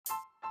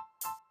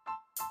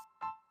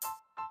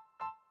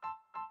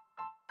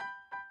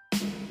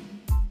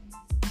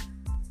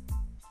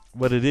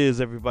What it is,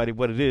 everybody,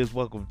 what it is.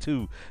 Welcome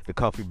to the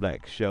Coffee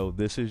Black Show.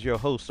 This is your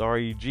host,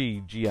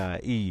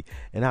 REGGIE,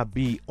 and I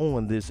be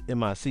on this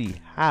MIC.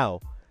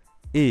 How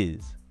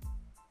is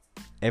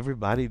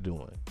everybody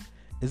doing?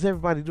 Is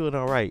everybody doing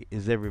all right?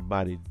 Is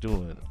everybody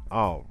doing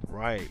all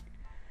right?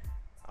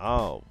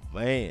 Oh,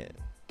 man.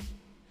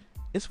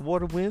 It's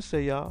Water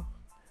Wednesday, y'all.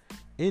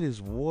 It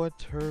is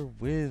Water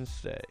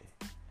Wednesday.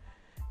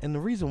 And the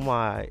reason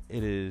why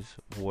it is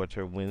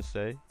Water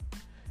Wednesday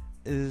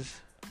is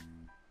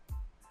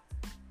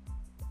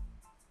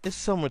it's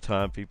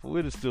summertime, people.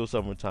 It is still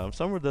summertime.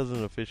 Summer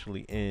doesn't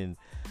officially end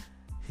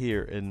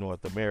here in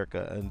North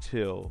America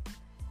until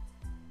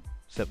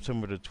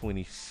September the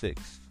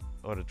 26th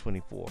or the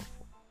 24th.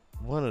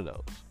 One of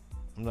those.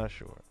 I'm not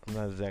sure. I'm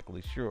not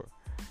exactly sure.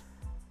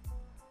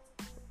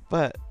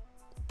 But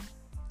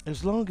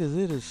as long as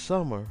it is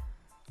summer,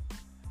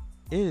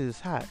 it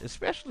is hot.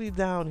 Especially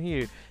down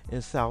here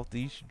in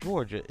southeast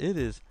Georgia. It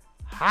is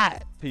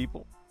hot,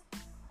 people.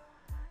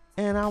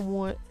 And I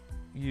want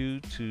you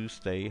to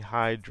stay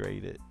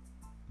hydrated.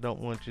 Don't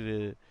want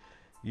you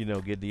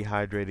to, get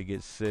dehydrated,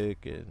 get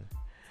sick, and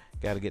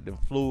got to get them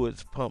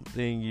fluids pumped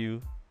in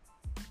you.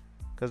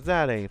 Because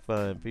that ain't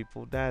fun,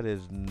 people. That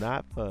is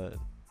not fun.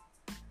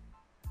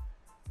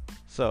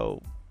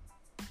 So,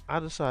 I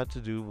decided to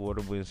do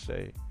Water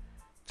Wednesday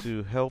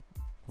to help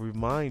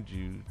remind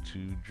you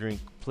to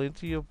drink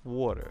plenty of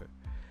water,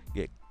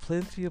 get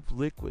plenty of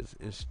liquids,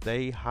 and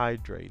stay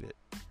hydrated.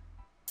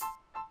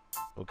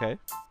 Okay?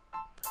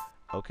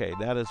 Okay,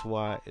 that is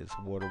why it's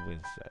Water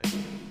Wednesday.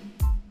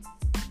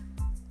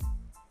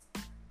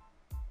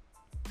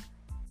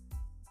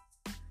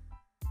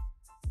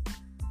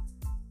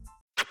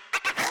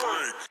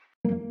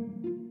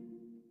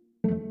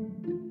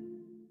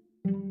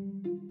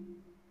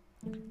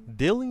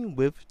 Dealing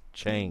with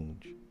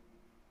change.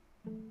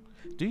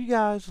 Do you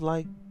guys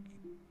like,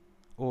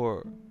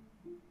 or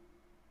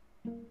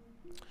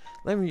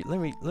let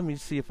me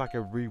see if I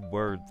can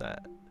reword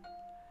that.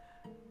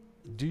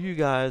 Do you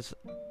guys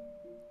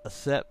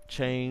accept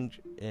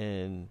change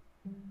and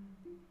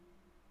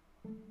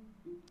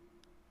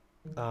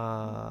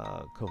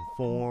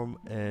conform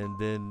and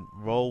then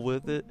roll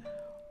with it,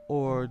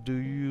 or do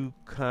you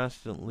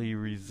constantly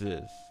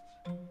resist?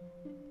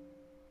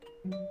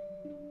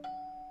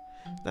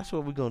 That's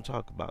what we're going to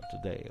talk about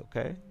today,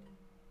 okay?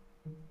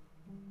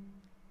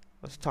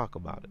 Let's talk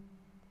about it.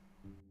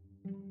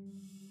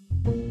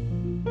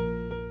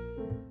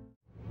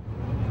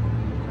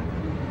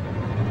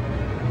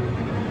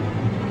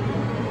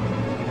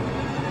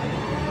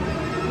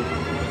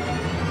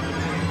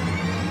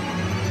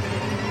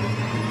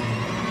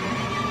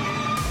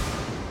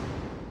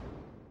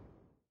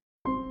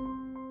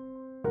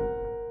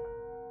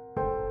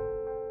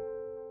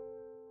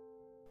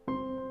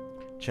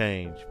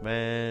 Change,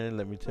 man,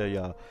 let me tell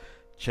y'all,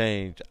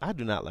 change. I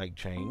do not like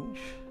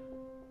change.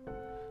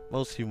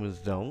 Most humans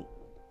don't.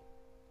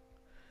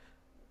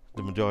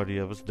 The majority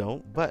of us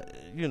don't. But,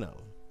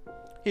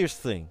 here's the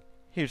thing.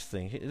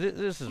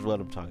 This is what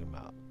I'm talking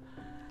about.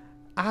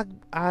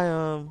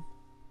 I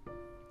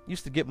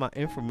used to get my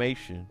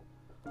information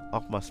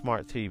off my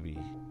smart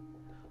TV.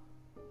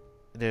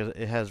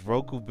 It has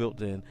Roku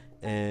built in,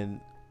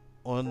 and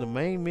on the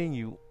main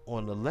menu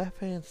on the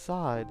left-hand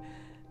side,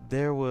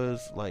 there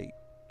was like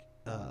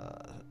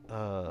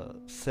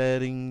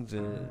settings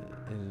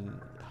and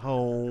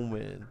home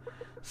and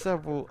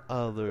several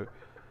other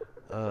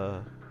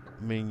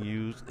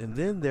menus, and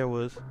then there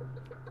was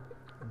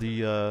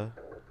the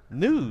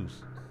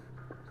news,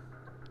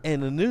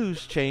 and the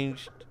news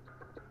changed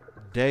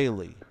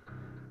daily,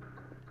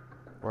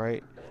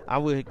 right? I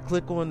would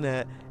click on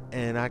that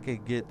and I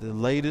could get the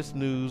latest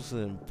news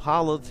and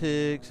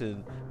politics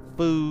and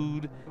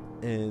food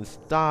and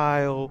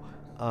style,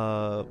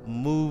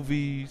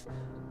 movies,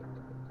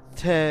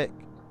 tech,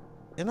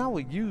 and I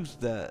would use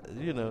that.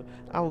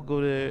 I would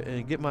go there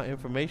and get my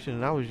information,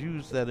 and I would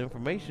use that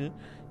information,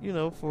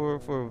 for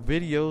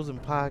videos and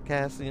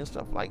podcasting and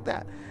stuff like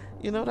that.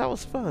 That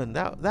was fun.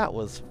 That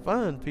was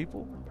fun,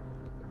 people.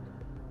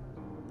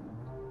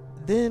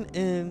 Then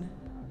in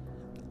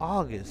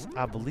August,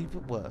 I believe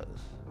it was,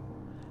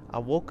 I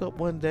woke up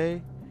one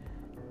day,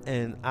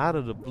 and out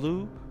of the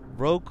blue,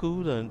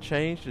 Roku done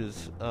changed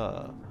its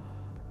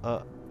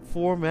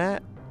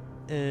format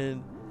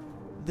and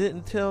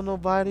didn't tell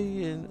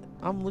nobody, and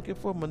I'm looking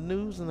for my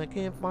news and I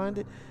can't find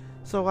it.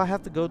 So I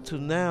have to go to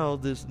now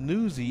this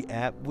Newsy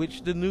app,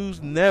 which the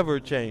news never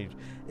changed.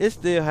 It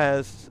still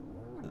has,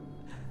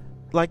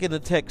 like in the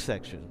tech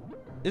section,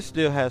 it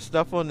still has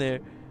stuff on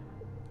there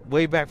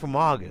way back from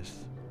August,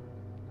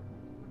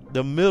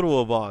 the middle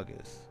of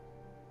August.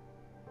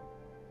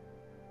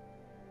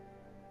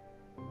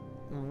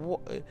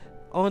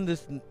 On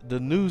the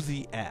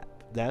Newsy app.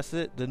 That's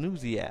it, the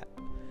Newsy app.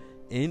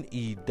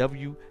 Newsy,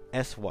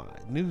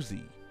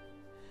 Newsy.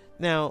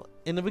 Now,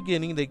 in the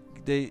beginning,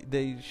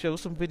 they show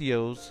some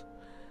videos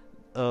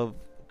of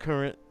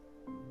current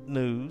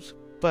news,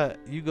 but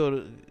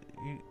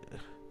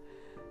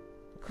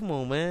come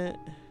on, man,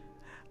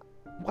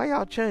 why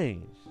y'all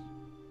change?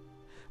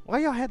 Why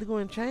y'all had to go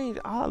and change?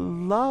 I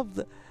loved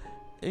it.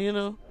 You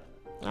know,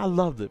 I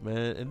loved it,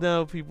 man. And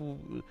now people,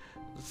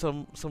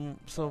 some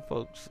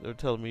folks are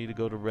telling me to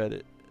go to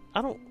Reddit.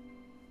 I don't.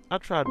 I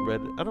tried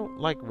Reddit. I don't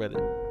like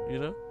Reddit.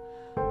 You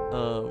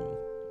know,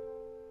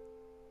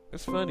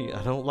 it's funny.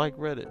 I don't like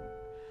Reddit.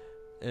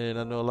 And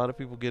I know a lot of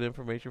people get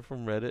information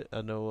from Reddit.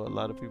 I know a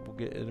lot of people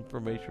get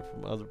information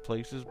from other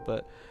places,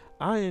 but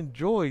I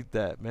enjoyed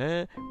that,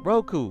 man.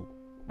 Roku,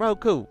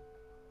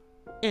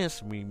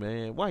 answer me,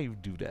 man. Why you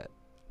do that?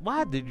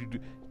 Why did you do?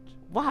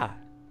 Why?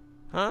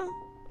 Huh?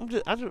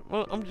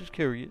 I'm just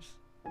curious.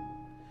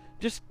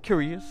 Just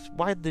curious.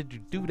 Why did you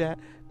do that?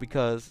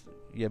 Because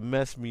you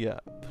messed me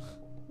up.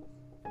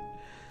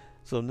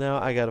 So now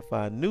I gotta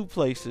find new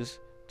places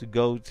to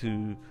go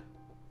to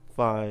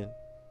find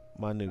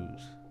my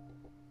news.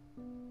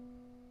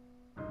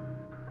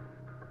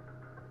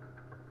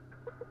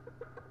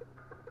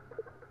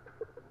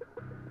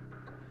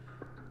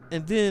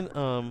 And then,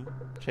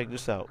 check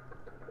this out.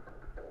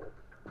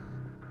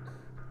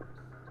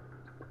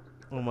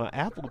 On my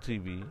Apple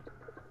TV,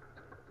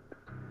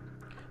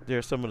 there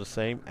are some of the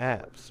same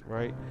apps,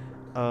 right?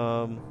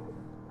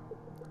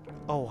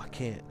 Oh, I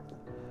can't.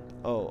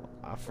 Oh,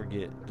 I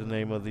forget the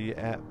name of the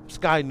app.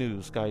 Sky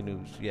News,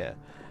 yeah.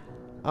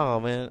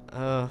 Oh man,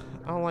 I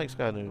don't like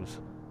Sky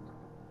News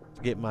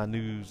to get my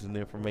news and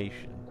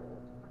information.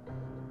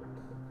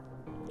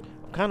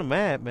 I'm kind of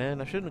mad,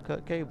 man. I shouldn't have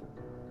cut cable.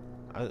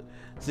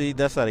 See,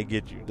 that's how they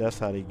get you.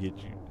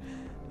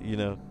 You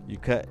know, you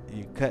cut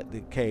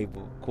the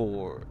cable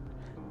cord,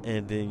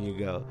 and then you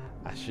go,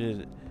 I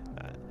should.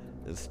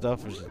 The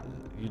stuff is,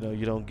 you know,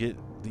 you don't get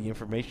the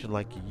information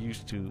like you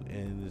used to,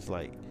 and it's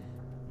like,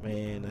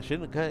 man, I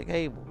shouldn't have cut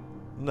cable.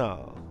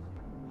 No,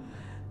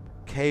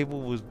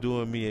 cable was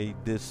doing me a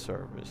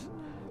disservice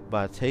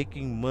by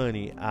taking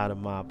money out of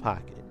my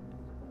pocket.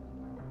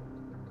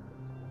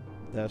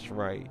 That's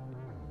right,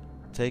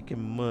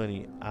 taking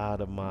money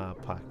out of my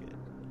pocket.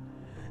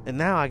 And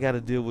now I got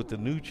to deal with the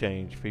new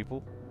change,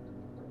 people.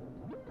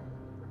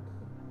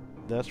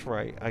 That's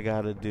right, I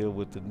got to deal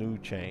with the new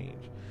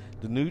change.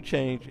 The new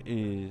change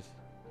is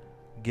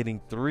getting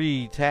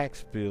 3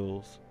 tax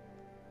bills,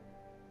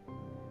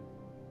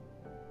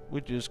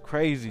 which is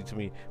crazy to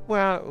me.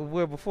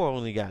 Where before I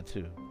only got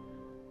 2,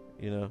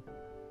 you know.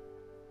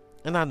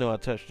 And I know I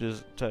touched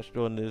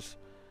on this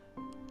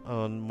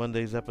on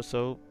Monday's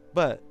episode,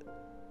 but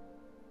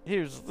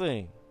here's the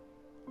thing.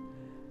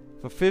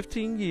 For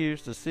 15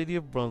 years, the city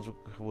of Brunswick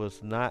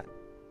was not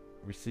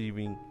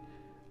receiving,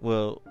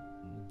 well,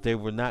 they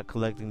were not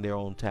collecting their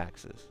own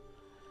taxes.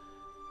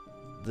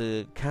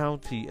 The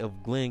county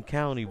of Glenn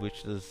County,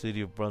 which the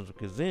city of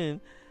Brunswick is in,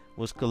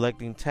 was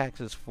collecting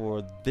taxes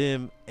for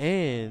them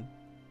and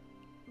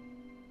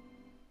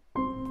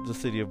the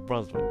city of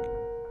Brunswick.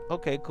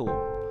 Okay, cool.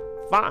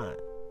 Fine.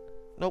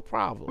 No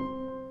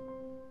problem.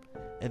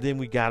 And then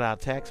we got our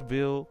tax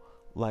bill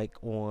like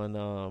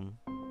on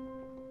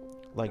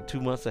like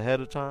 2 months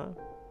ahead of time.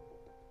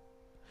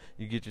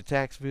 You get your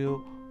tax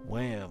bill,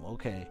 wham,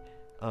 okay.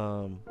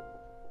 And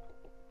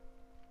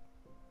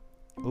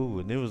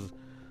it was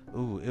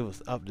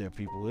up there,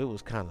 people. It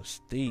was kind of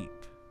steep.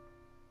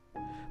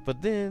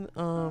 But then,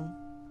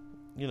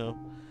 you know,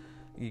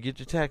 you get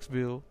your tax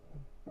bill.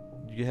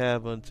 You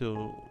have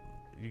until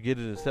you get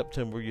it in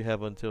September. You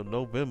have until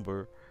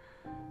November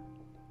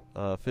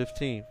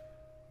 15th.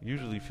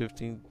 Usually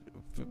 15th,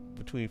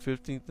 between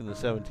 15th and the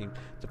 17th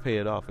to pay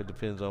it off. It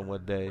depends on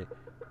what day,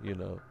 you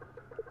know,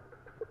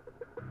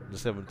 the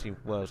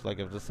 17th was. Like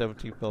if the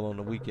 17th fell on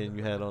the weekend,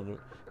 you had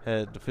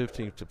the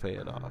 15th to pay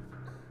it off.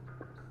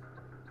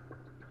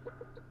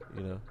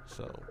 You know,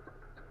 so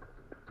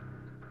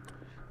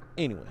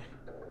anyway,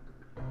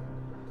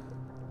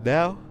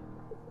 now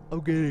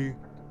I'm getting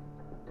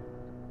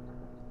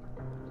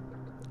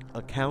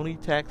a county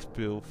tax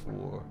bill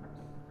for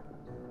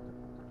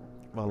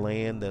my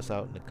land that's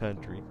out in the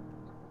country.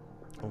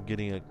 I'm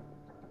getting a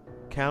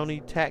county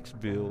tax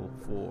bill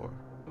for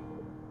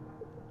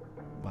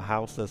my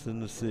house that's in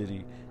the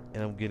city,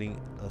 and I'm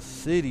getting a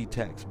city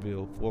tax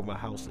bill for my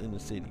house in the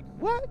city.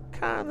 What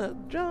kind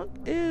of junk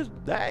is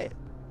that?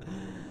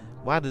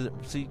 Why did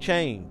it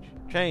change?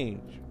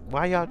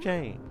 Why y'all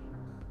change?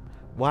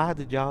 Why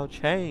did y'all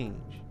change?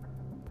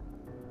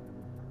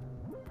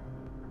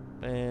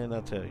 Man,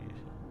 I tell you.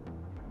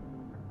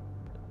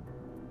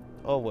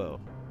 Oh well.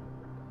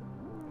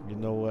 You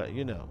know what?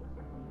 You know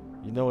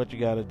what you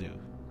gotta do.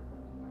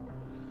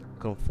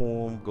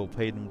 Conform, go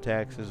pay them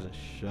taxes, and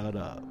shut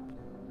up.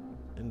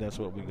 And that's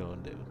what we're gonna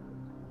do.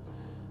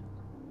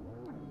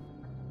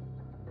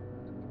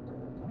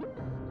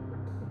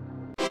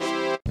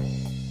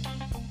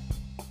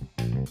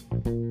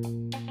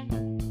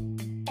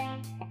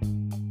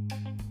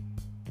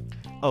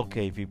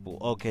 Okay, people.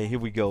 Okay, here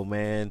we go,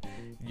 man.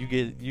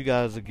 You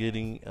guys are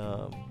getting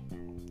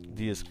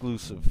the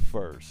exclusive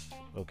first.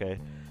 Okay.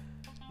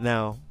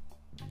 Now,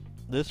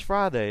 this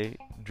Friday,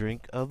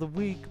 Drink of the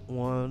Week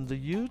on the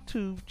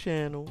YouTube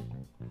channel,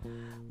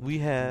 we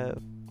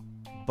have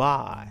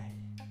Buy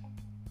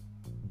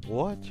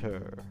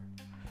Water.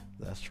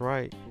 That's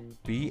right.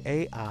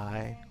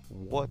 BAI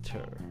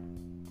water.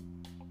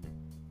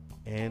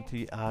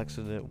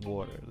 Antioxidant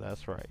water.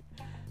 That's right.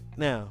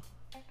 Now,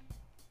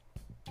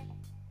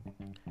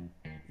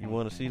 you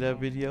want to see that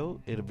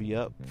video? It'll be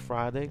up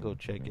Friday. Go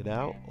check it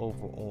out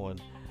over on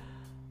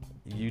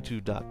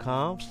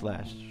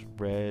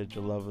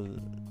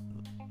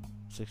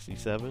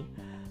youtube.com/Reg1167.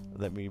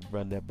 Let me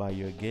run that by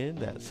you again.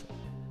 That's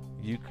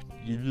you.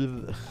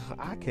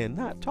 I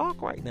cannot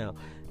talk right now.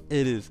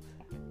 It is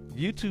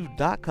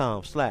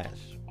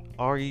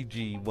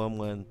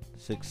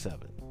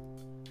youtube.com/Reg1167.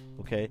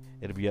 Okay,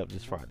 it'll be up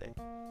this Friday.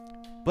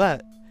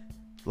 But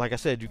like I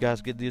said, you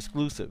guys get the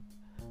exclusive.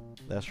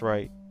 That's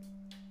right.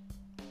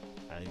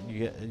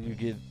 You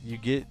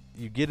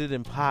get it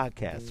in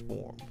podcast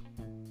form,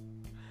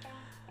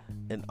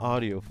 in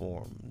audio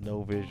form,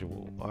 no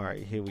visual. All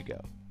right, here we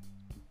go.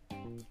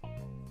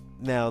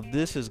 Now,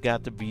 this has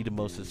got to be the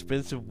most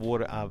expensive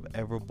water I've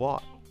ever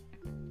bought.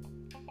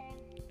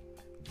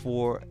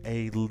 For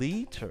a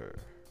liter.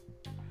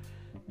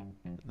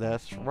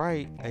 That's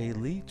right, a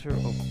liter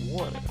of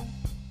water.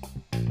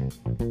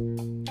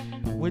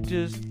 Which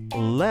is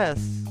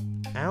less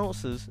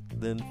ounces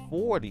than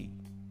 40.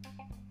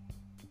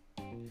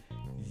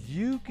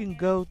 You can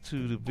go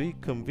to the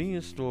big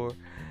convenience store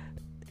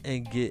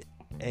and get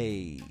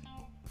a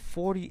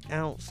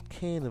 40-ounce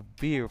can of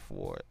beer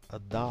for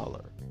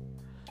 $1.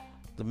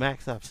 The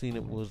max I've seen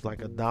it was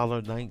like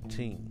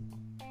 $1.19.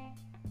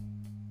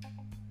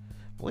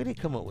 Where they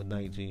come up with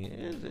 19?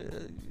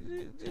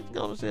 It's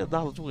gonna say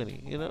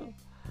 $1.20, you know.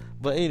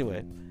 But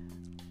anyway,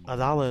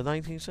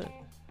 $1.19.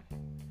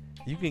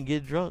 You can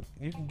get drunk.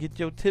 You can get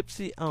your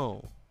tipsy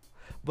on.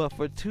 But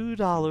for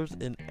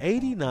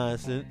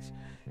 $2.89,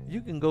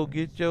 you can go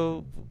get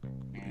your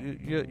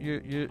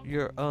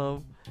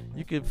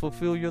you can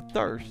fulfill your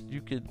thirst.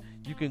 You can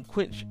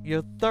quench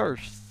your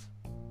thirst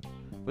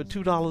for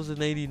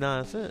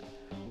 $2.89.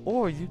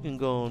 Or you can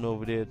go on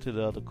over there to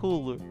the other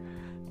cooler,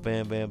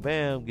 bam, bam,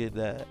 bam, get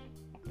that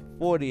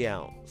 40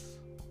 ounce.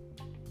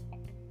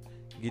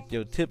 Get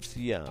your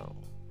tipsy on.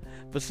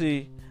 But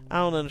see, I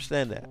don't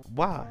understand that.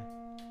 Why?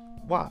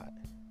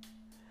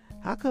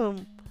 How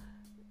come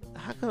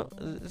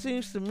it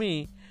seems to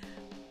me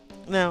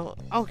now,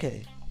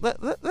 okay,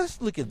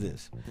 let's look at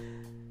this.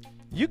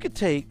 You could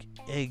take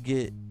and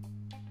get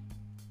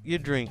your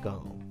drink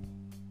on,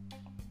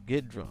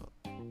 get drunk,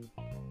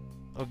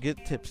 or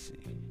get tipsy.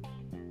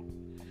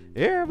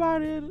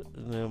 Everybody,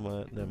 never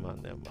mind.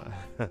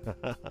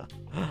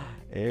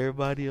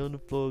 Everybody on the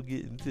floor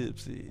getting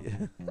tipsy.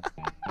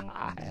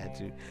 I had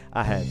to.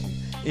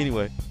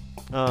 Anyway,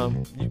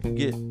 you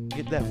can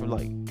get that for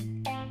like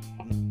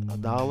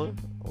 $1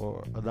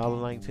 or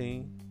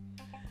 $1.19,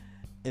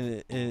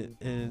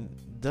 and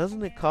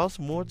doesn't it cost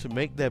more to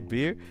make that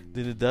beer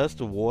than it does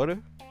the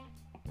water?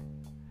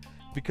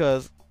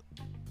 Because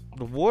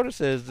the water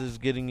says it's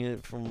getting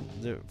it from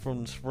the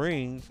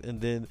springs, and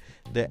then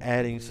they're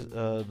adding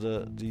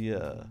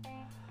the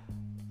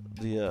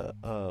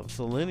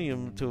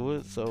selenium to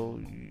it. So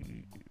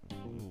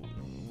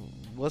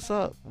what's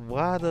up?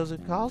 Why does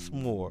it cost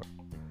more?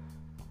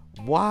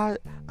 Why?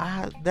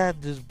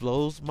 That just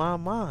blows my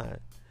mind.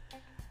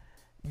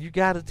 You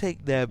got to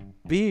take that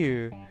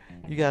beer.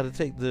 You got to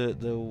take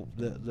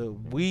the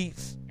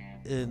wheats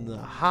and the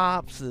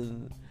hops,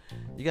 and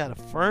you got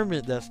to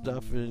ferment that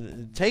stuff, and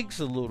it takes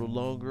a little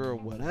longer or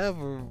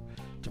whatever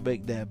to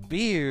make that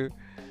beer.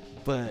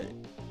 But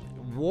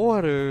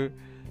water,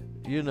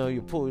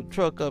 you pull the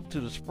truck up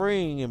to the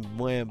spring and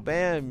wham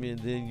bam, and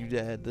then you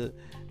had to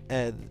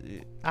add.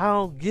 I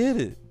don't get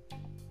it.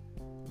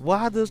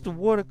 Why does the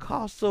water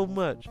cost so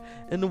much?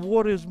 And the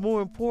water is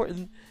more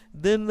important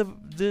than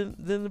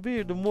the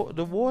beer. The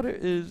water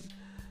is,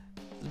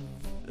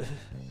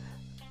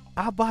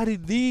 our body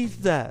needs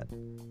that.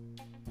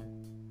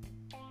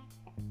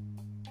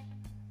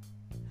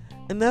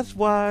 And that's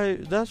why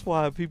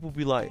people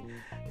be like,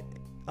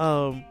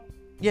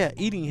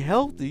 eating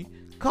healthy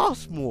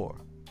costs more.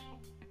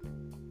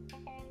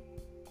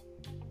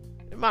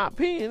 In my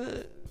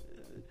opinion,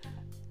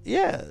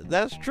 yeah,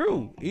 that's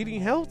true.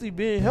 Being healthy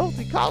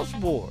costs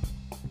more.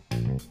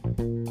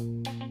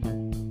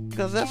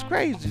 Because that's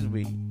crazy to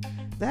me.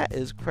 That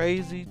is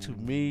crazy to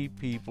me,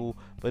 people.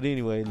 But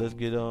anyway, let's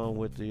get on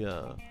with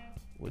the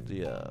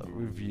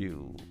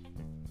review,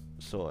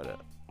 sorta.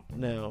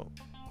 Now,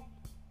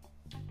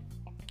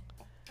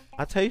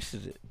 I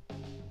tasted it.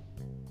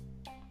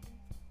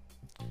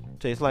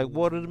 Tastes like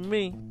water to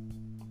me.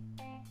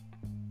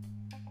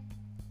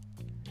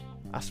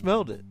 I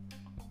smelled it.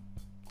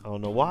 I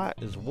don't know why.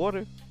 It's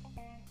water,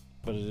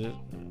 but it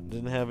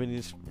didn't have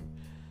any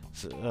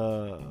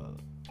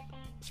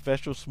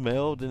special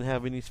smell. Didn't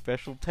have any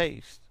special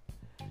taste.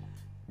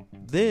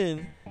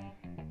 Then,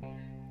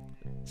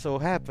 so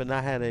happened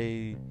I had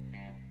a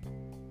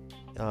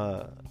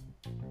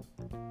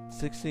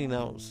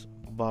 16-ounce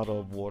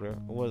bottle of water.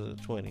 Or was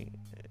it 20? It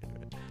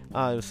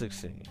was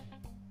 16.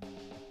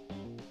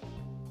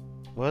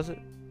 Was it?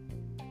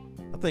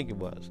 I think it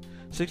was.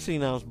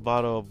 16-ounce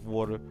bottle of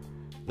water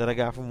that I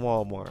got from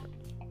Walmart.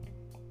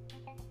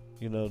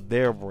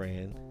 their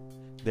brand,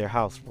 their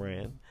house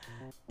brand.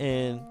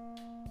 And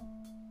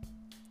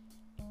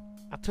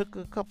I took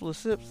a couple of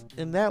sips,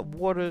 and that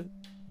water,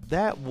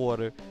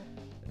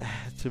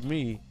 to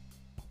me,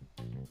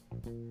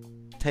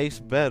 tastes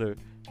better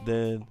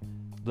than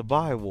the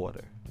buy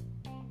water.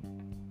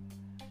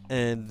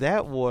 And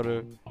that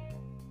water,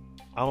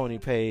 I only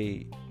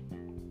paid,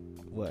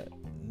 what,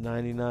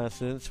 99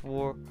 cents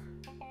for?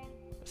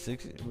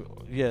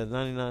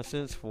 99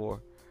 cents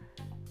for.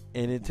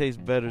 And it tastes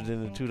better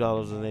than the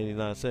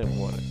 $2.89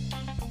 water.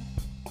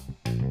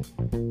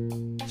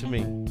 To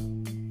me.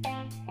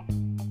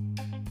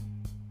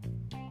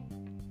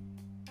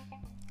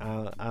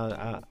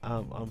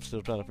 I'm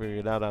still trying to figure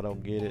it out. I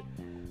don't get it.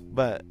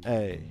 But,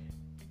 hey,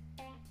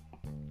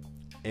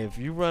 if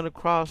you run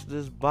across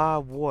this buy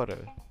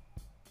water,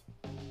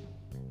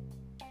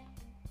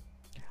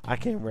 I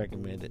can't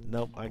recommend it.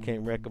 Nope, I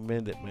can't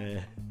recommend it,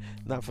 man.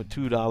 Not for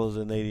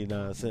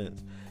 $2.89.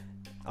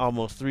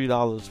 Almost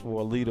 $3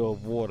 for a liter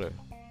of water.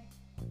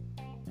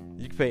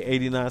 You can pay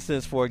 89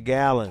 cents for a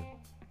gallon.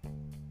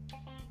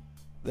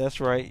 That's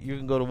right. You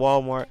can go to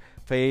Walmart,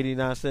 pay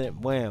 89 cents.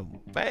 Wham,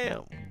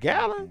 bam,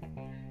 gallon.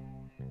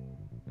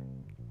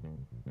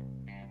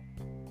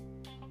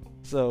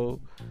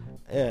 So,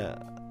 yeah.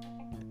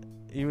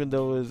 Even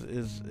though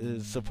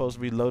it's supposed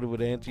to be loaded with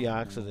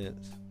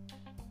antioxidants,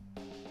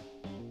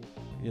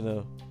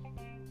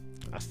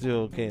 I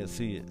still can't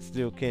see it.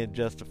 Still can't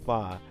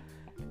justify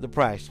the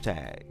price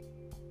tag.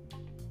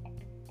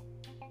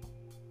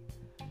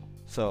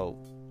 So,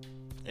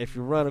 if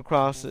you run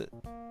across it,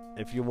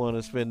 if you want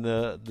to spend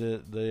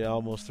the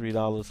almost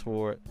 $3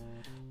 for it,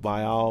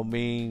 by all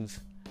means,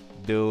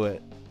 do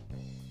it.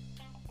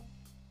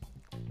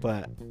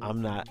 But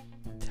I'm not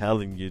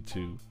telling you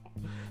to.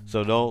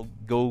 So don't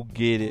go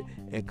get it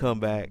and come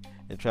back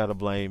and try to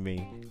blame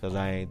me, because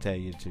I ain't tell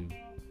you to.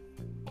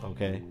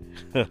 Okay?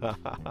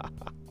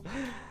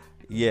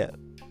 Yeah.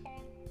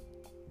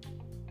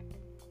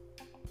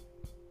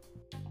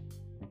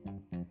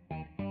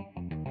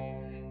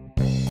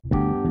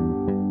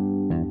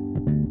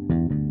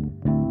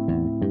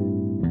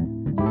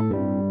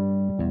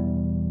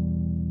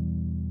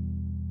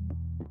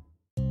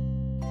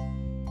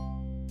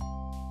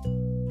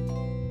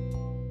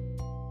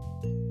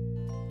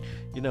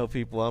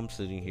 People, I'm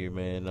sitting here,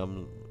 man.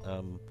 I'm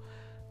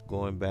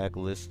going back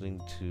listening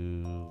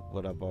to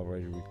what I've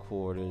already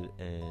recorded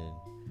and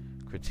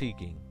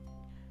critiquing.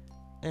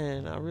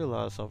 And I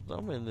realized something.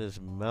 I'm in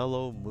this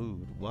mellow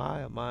mood.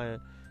 Why am I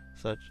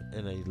such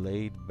in a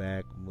laid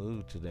back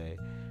mood today?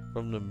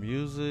 From the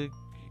music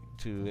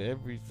to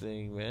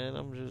everything, man,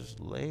 I'm just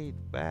laid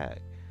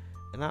back.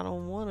 And I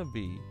don't want to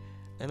be.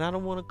 And I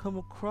don't want to come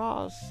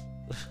across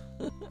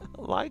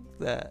like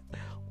that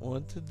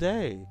on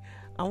today.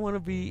 I want to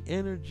be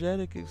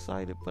energetic,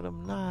 excited, but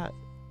I'm not.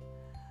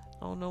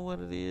 I don't know what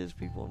it is,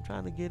 people. I'm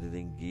trying to get it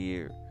in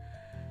gear.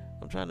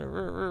 I'm trying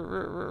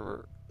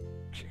to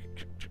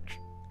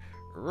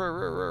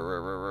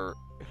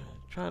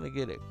trying to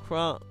get it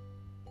crunk,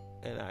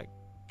 and I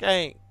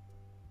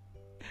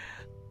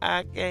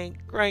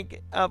can't crank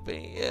it up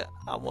in here.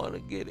 I want to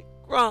get it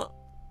crunk.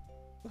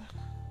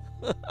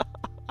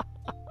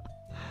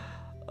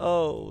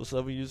 Oh, some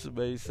of you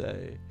may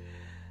say,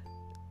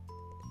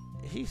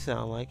 he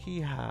sound like he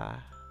high.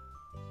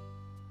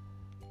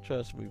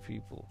 Trust me,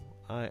 people.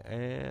 I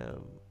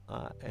am.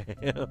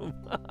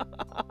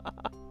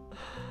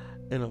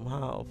 And I'm high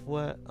off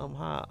what? I'm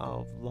high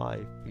off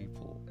life,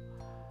 people.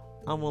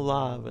 I'm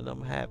alive and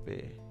I'm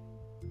happy.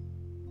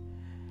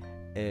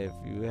 If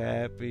you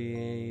happy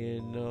and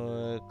you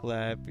know it,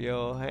 clap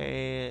your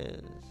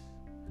hands.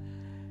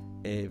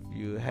 If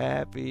you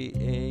happy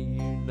and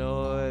you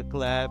know it,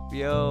 clap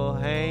your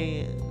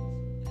hands.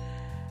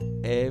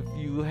 If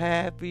you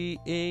happy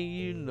and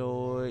you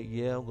know it,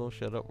 yeah, I'm gonna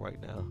shut up right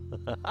now.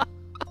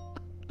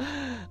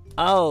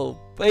 Oh,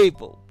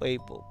 people.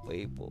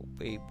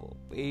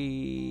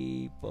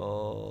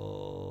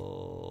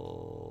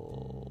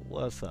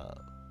 What's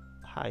up?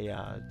 How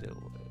y'all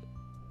doing?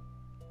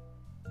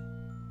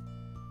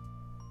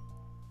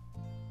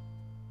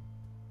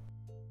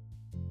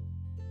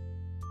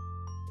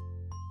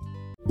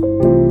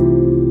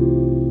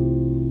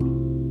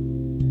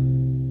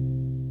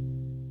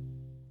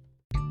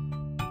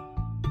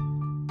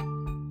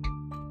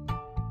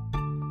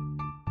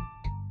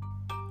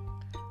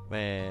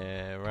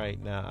 Man,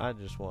 right now I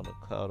just want to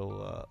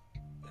cuddle up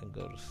and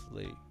go to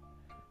sleep.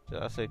 Did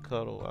I say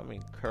cuddle? I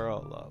mean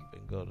curl up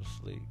and go to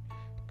sleep.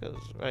 Cause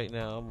right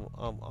now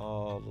I'm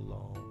all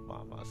alone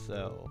by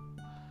myself,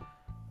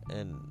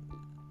 and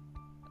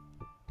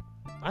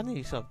I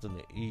need something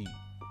to eat,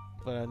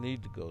 but I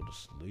need to go to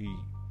sleep.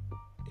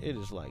 It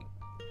is like,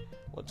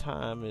 what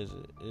time is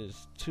it?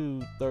 It's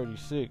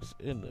 2:36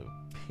 in the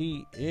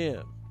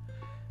p.m.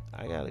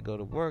 I gotta go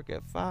to work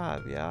at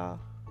 5, y'all.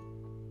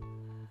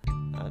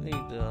 I need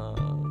to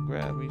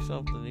grab me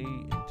something to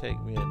eat and take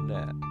me a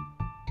nap.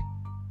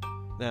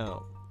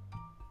 Now,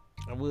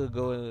 I will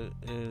go in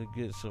and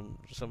get some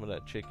of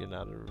that chicken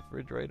out of the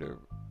refrigerator.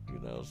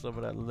 Some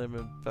of that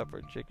lemon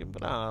pepper chicken,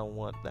 but I don't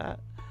want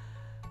that.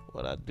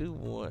 what I do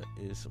want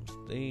is some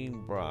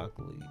steamed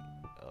broccoli.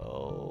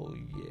 Oh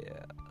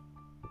yeah.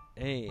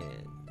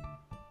 And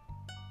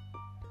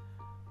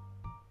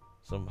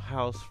some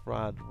house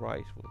fried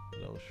rice with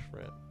no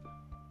shrimp.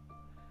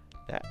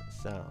 That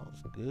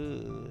sounds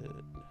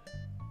good.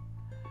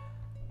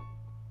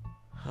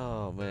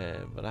 Oh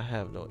man, but I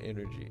have no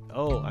energy.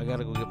 Oh, I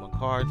gotta go get my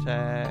car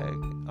tag.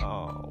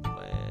 Oh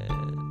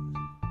man.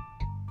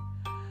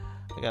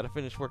 I gotta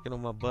finish working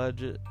on my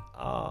budget.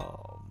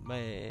 Oh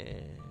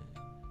man.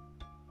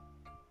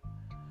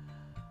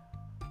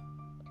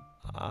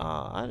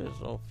 I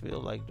just don't feel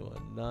like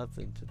doing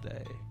nothing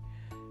today.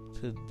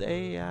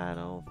 Today I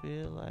don't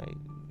feel like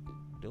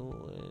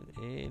doing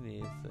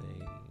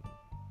anything.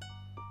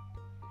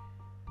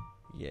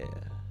 Yeah.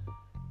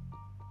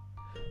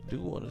 Do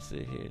want to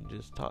sit here and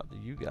just talk to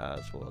you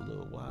guys for a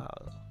little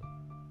while.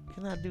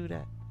 Can I do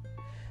that?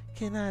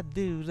 Can I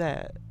do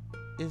that?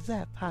 Is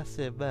that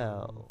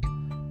possible?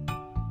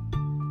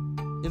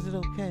 Is it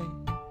okay?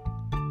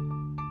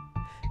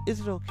 Is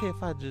it okay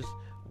if I just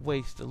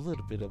waste a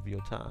little bit of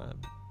your time?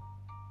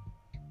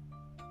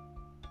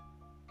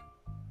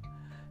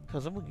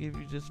 Cause I'm gonna give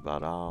you just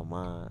about all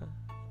mine.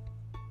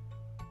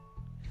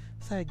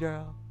 Say,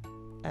 girl,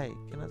 hey,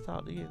 can I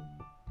talk to you?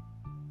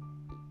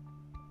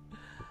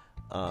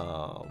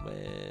 Oh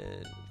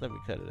man, let me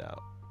cut it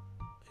out.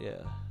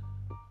 Yeah.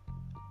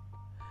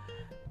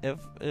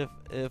 If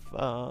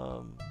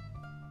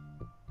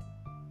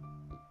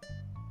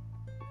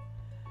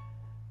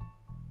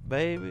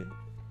baby,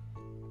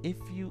 if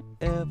you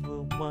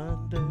ever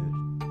wondered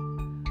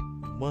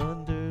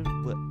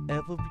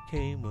whatever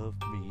became of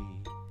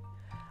me,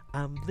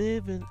 I'm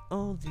living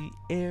on the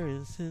air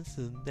in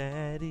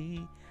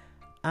Cincinnati.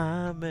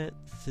 I'm at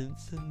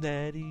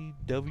Cincinnati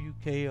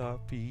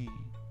WKRP.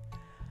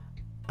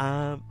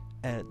 I'm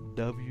at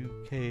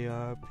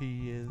WKRP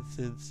in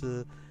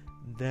Cincinnati.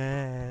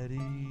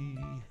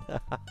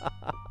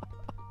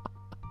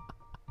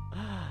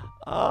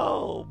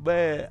 Oh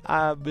man,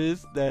 I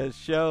missed that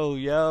show,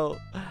 yo.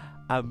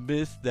 I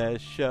missed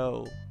that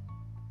show.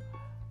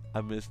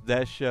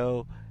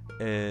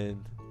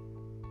 And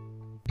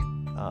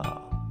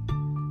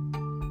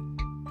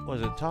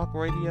was it Talk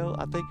Radio?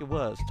 I think it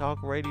was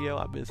Talk Radio.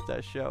 I missed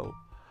that show.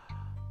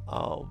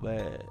 Oh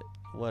man,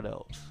 what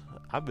else?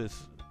 I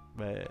miss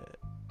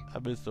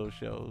those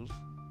shows.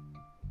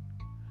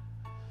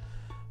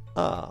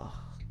 Oh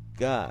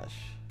gosh,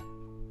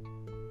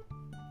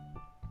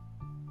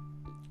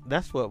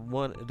 that's what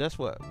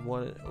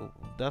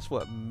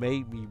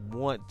made me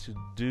want to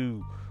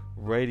do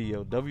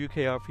radio.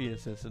 WKRP in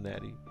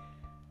Cincinnati.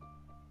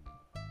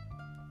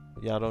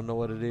 Y'all don't know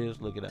what it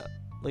is? Look it up.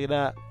 Look it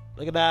up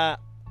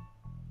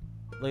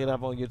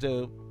on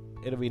YouTube.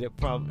 It'll be there.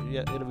 Probably,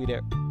 yeah, it'll be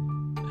there.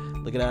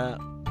 Look it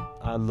up.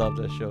 I love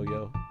that show,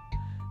 yo.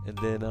 And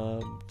then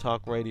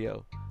Talk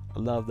Radio. I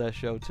love that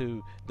show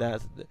too.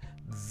 That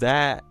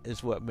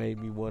is what made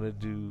me want to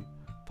do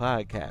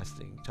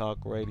podcasting, talk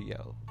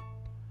radio.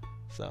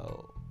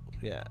 So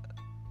yeah,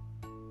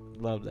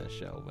 love that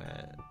show,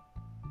 man.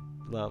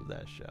 Love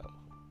that show.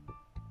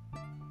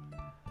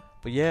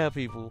 But yeah,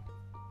 people,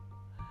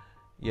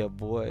 your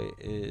boy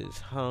is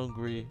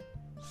hungry,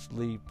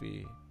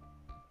 sleepy,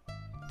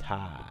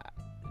 tired,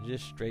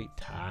 just straight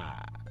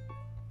tired.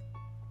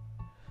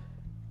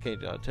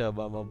 Can't y'all tell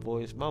by my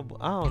voice? I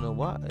don't know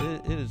why.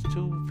 It is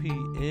 2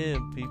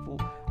 p.m., people.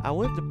 I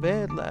went to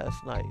bed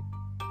last night.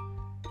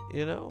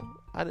 You know,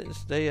 I didn't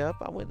stay up.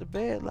 I went to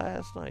bed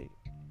last night.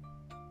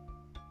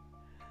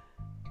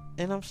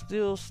 And I'm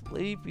still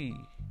sleepy.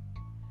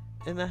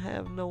 And I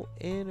have no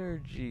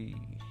energy.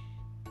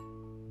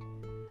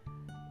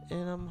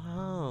 And I'm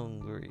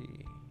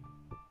hungry.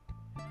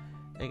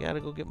 I gotta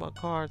go get my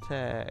car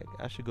tag.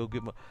 I should do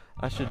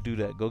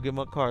that. Go get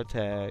my car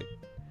tag.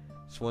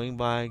 Swing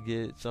by and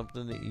get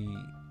something to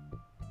eat,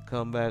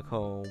 come back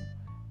home,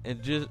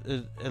 and just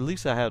at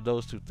least I have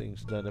those 2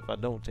 things done if I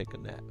don't take a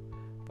nap.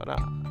 But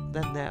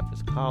that nap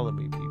is calling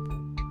me,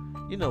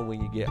 people. You know when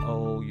you get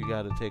old, you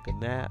gotta take a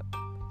nap.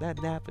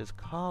 That nap is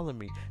calling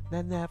me.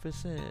 That nap is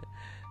saying,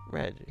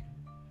 Reggie.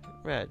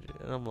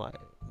 And I'm like,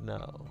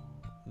 no.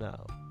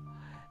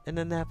 And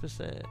the nap is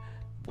saying,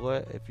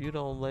 boy, if you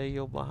don't lay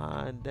your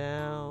behind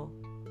down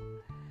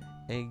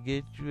and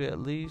get you at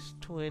least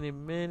 20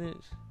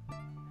 minutes,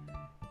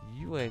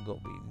 you ain't gonna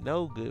be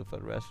no good for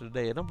the rest of the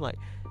day. And I'm like,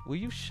 will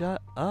you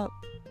shut up?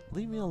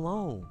 Leave me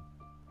alone.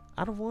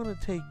 I don't want to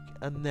take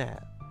a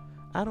nap.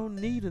 I don't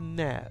need a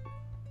nap.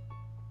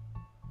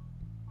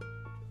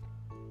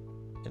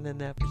 And the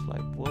nap is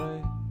like,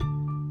 boy,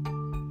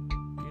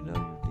 you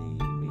know you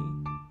need me.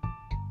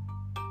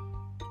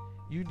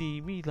 You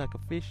need me like a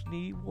fish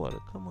need water.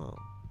 Come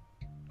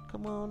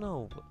on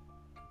over.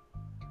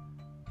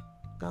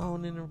 Go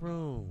on in the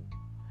room.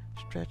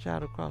 Stretch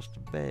out across the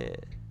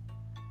bed.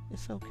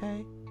 It's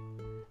okay.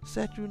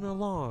 Set you an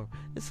alarm.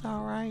 It's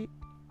alright.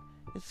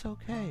 It's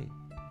okay.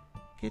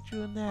 Get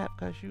you a nap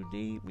because you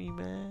need me,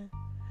 man.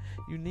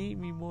 You need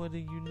me more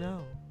than you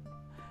know.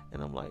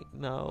 And I'm like,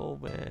 no,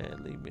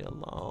 man, leave me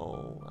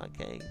alone. I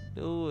can't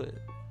do it.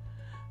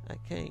 I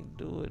can't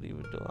do it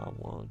even though I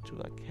want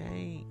to. I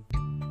can't.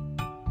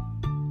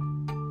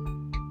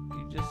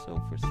 You're just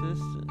so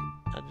persistent.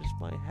 I just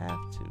might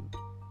have to.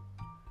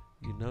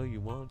 You know you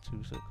want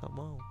to, so come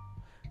on.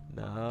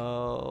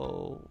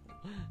 No.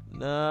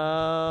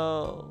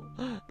 No.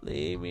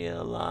 Leave me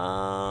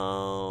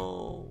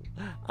alone.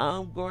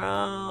 I'm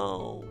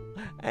grown.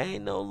 I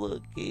ain't no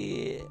little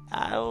kid.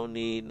 I don't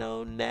need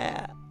no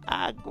nap.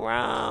 I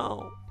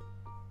grown.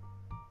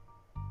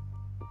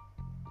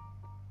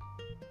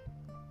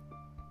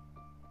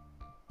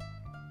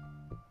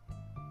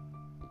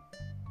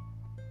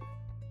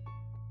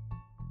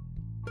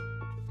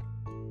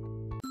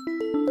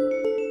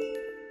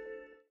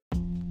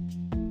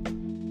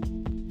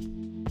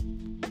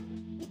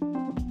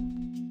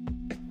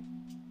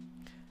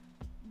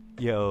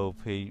 Yo,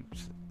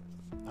 peeps.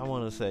 I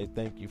want to say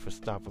thank you for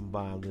stopping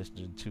by and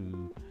listening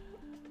to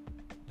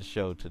the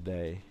show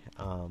today.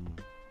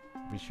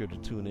 Be sure to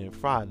tune in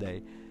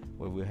Friday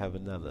where we'll have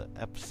another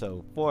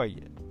episode for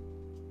you.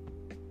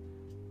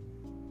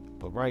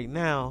 But right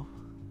now,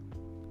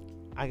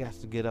 I got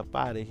to get up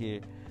out of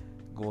here,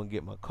 go and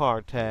get my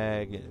car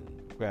tag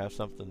and grab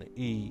something to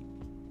eat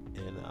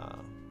and,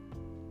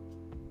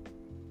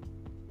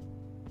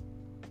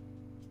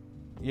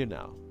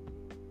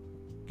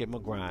 get my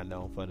grind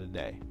on for the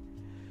day.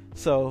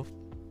 So,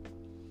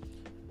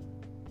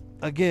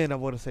 again, I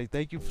want to say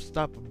thank you for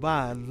stopping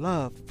by.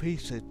 Love,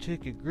 peace, and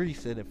chicken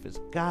grease. And if it's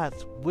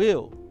God's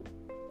will,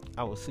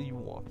 I will see you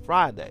on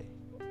Friday.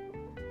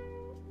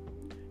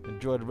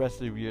 Enjoy the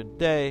rest of your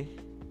day.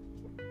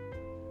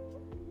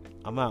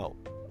 I'm out.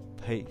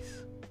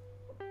 Peace.